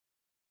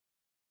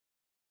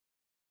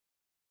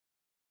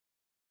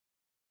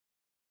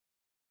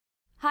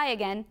Hi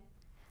again.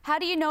 How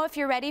do you know if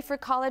you're ready for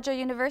college or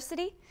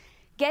university?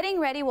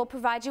 Getting Ready will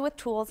provide you with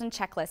tools and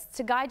checklists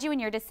to guide you in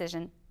your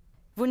decision.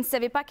 Vous ne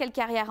savez pas quelle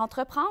carrière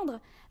entreprendre?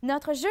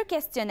 Notre jeu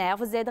questionnaire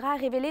vous aidera à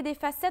révéler des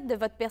facettes de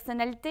votre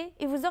personnalité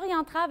et vous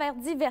orientera vers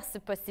diverses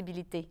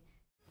possibilités.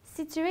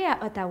 Situé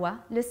à Ottawa,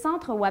 le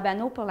Centre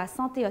Wabano pour la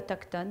santé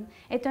autochtone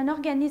est un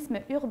organisme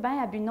urbain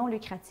à but non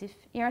lucratif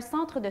et un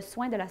centre de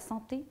soins de la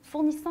santé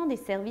fournissant des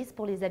services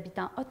pour les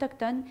habitants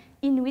autochtones,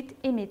 inuits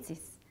et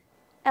métis.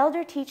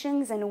 Elder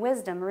teachings and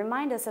wisdom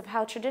remind us of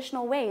how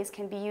traditional ways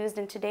can be used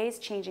in today's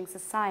changing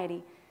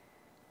society.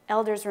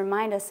 Elders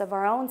remind us of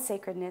our own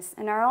sacredness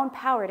and our own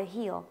power to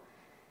heal.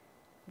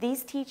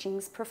 These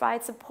teachings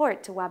provide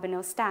support to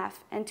Wabano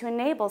staff and to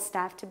enable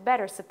staff to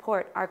better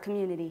support our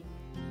community.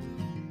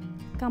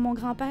 Quand mon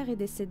grand-père est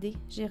décédé,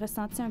 j'ai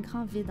ressenti un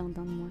grand vide en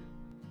dedans de moi.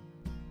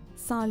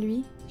 Sans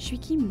lui, je suis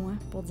qui, moi,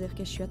 pour dire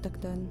que je suis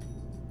autochtone?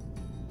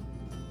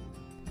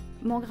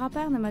 Mon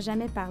grand-père ne m'a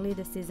jamais parlé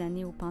de ses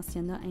années au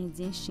pensionnat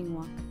indien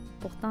chinois.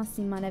 Pourtant,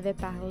 s'il m'en avait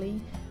parlé,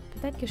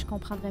 peut-être que je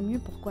comprendrais mieux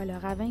pourquoi le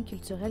ravin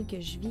culturel que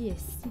je vis est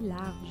si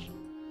large.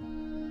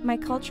 My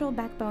cultural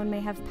backbone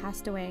may have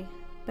passed away,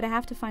 but I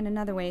have to find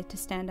another way to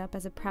stand up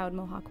as a proud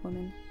Mohawk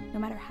woman, no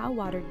matter how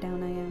watered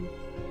down I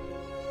am.